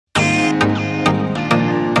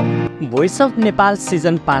Voice of Nepal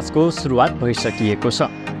season 5 को सुरुवात भइसकिएको छ।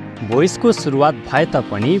 भोइसको सुरुवात भए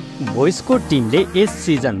तापनि भोइसको टिमले यस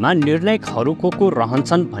सिजनमा निर्णायकहरू को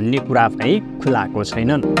रहन्छन् भन्ने कुरा पनि खुलाएको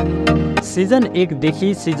छैनन्। सिजन 1 देखि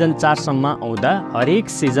सिजन 4 सम्म आउँदा हरेक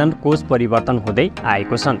सिजन कोच परिवर्तन हुँदै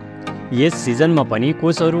आएको छन्। यस सिजनमा पनि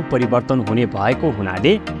कोचहरू परिवर्तन हुने भएको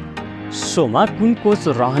हुनाले शोमा कुन कोच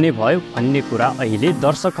रहने भयो भन्ने कुरा अहिले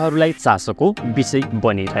दर्शकहरूलाई चासोको विषय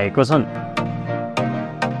बनिरहेको छन्।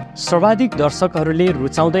 सर्वाधिक दर्शकहरूले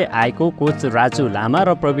रुचाउँदै आएको कोच राजु लामा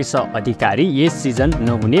र प्रविशा अधिकारी यस सिजन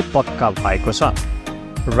नहुने पक्का भएको छ।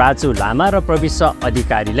 राजु लामा र प्रविशा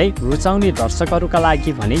अधिकारीलाई रुचाउने दर्शकहरूका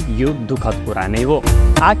लागि भने यो दुःखद कुरा नै हो।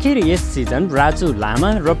 आखिर यस सिजन राजु लामा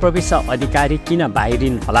र प्रविशा अधिकारी किन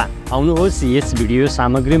बाहिरिन् होला? आउनुहोस् यस भिडियो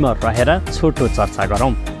सामग्रीमा रहेर छोटो चर्चा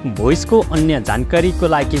गरौँ। भोइसको अन्य जानकारीको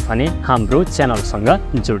लागि भने हाम्रो च्यानलसँग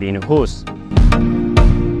जोडिनुहोस्।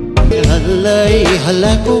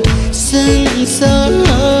 हल्लाको संसार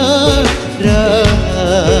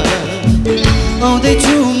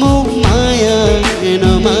आउँदैछु म माया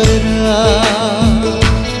Namra.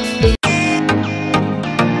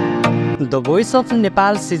 The voice of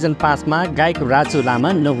Nepal season 5 मा गायक राजु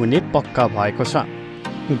लामा नहुने पक्का भएको छ।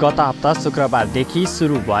 गत हप्ता शुक्रबारदेखि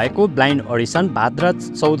सुरु भएको ब्लाइन्ड अडिसन भाद्र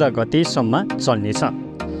 14 गतेसम्म चल्नेछ।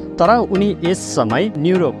 तर उनी यस समय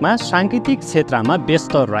न्युयोर्कमा सांगीतिक क्षेत्रमा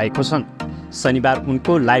व्यस्त रहेको छन्। शनिबार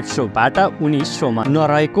उनको लाइभ शोबाट उनी शोमा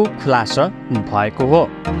नरहेको खुलासा भएको हो।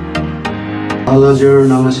 हजुर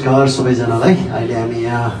नमस्कार सबैजनालाई। अहिले हामी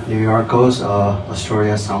यहाँ न्युयोर्कको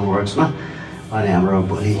अस्टोरिया साउन्डवर्क्समा अनि हाम्रो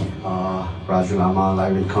भोलि Raju Lama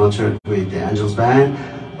live in concert with the angels band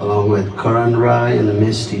along with Karan Rai and the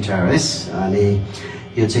Misty Terrace अनि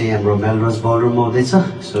यो चाहिँ हाम्रो मेलरोज बलरुममा हुँदैछ।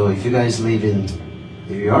 So if you guys live in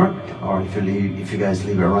New York or if you guys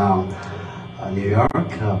live around New York,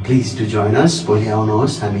 please do join us. भोलि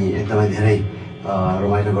आउनुहोस्, हामी एकदमै धेरै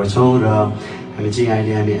रमाइलो गर्छौँ र हामी चाहिँ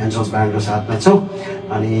अहिले हामी एन्जल्स ब्यान्डको साथमा छौँ।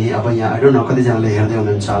 अनि अब यहाँ आई डोन्ट नो कतिजनाले हेर्दै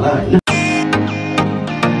हुनुहुन्छ होला हैन।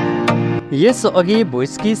 यस अघि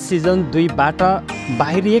भोइसकी सिजन 2 बाट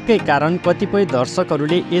बाहिरिएकै कारण कतिपय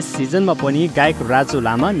दर्शकहरूले यस सिजनमा पनि गायक राजु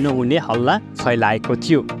लामा नहुने हल्ला फैलाएको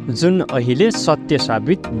थियो, जुन अहिले सत्य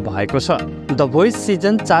साबित भएको छ। द भोइस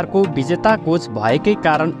सिजन 4 को विजेता कोच भएकै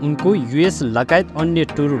कारण उनको युएस लगायत अन्य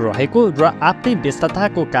टुर रहेको र आफ्नै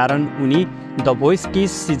व्यस्तताको कारण उनी द भोइस की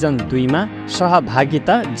सिजन 2 मा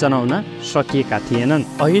सहभागिता जनाउन सकिएका थिएनन्।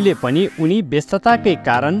 अहिले पनि उनी व्यस्तताकै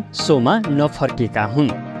कारण शोमा नफर्केका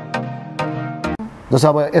हुन्। जस्तो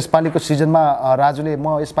अब यसपालिको सिजनमा राजुले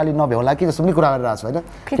म यसपालि नभए होला कि जस्तो पनि कुरा गरिरहेको छु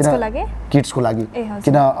होइन, किड्सको लागि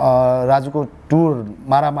किन राजुको टुर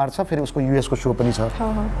मारामार छ, फेरि उसको युएसको शो पनि छ।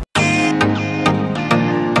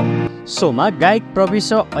 शोमा गायक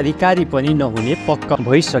प्रविशा अधिकारी पनि नहुने पक्का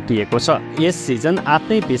भइसकिएको छ। यस सिजन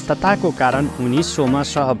आफ्नै व्यस्तताको कारण उनी शोमा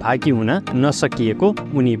सहभागी हुन नसकिएको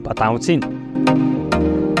उनी बताउँछिन्।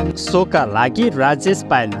 शोका लागि राजेश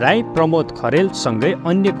पायल राई, प्रमोद खरेल सँगै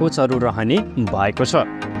अन्य कोचहरू रहने भएको छ।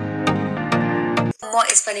 म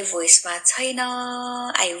यसपालि भोइसमा छैन।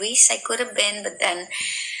 I wish I could have been, but then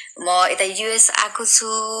म यता युएस आएको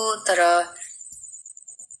छु। तर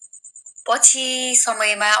पछि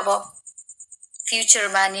समयमा अब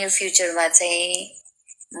फ्युचरमा नियर फ्युचरमा चाहिँ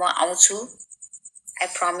म आउँछु। I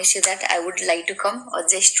promise you that I would like to come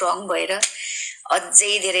अझै स्ट्रङ भएर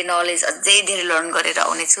अझै धेरै नलेज अझै धेरै लर्न गरेर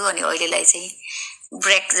आउने छु। अनि अहिलेलाई चाहिँ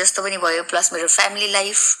ब्रेक जस्तो पनि भयो, प्लस मेरो फ्यामिली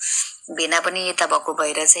लाइफ भेना पनि यता भएको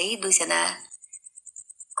भएर चाहिँ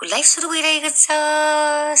दुईजनाको लाइफ सुरु भइरहेको छ।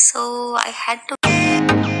 So I had to.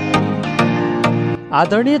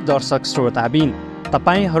 आदरणीय दर्शक श्रोताबिन,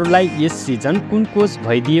 तपाईहरूलाई यस सिजन कुन कोच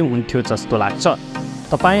भइदिए हुन्थ्यो जस्तो लाग्छ?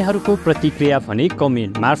 तपाईहरूको प्रतिक्रिया भने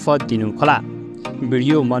कमेन्ट मार्फत दिनुहोला।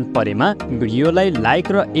 भिडियो मन परेमा भिडियोलाई लाइक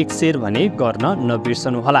र एक शेयर भने गर्न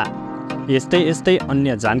नबिर्सनुहोला। यस्तै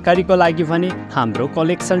अन्य जानकारीको लागि भने हाम्रो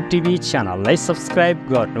कलेक्सन टिभी च्यानललाई सब्स्क्राइब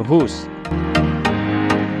गर्नुहोस्।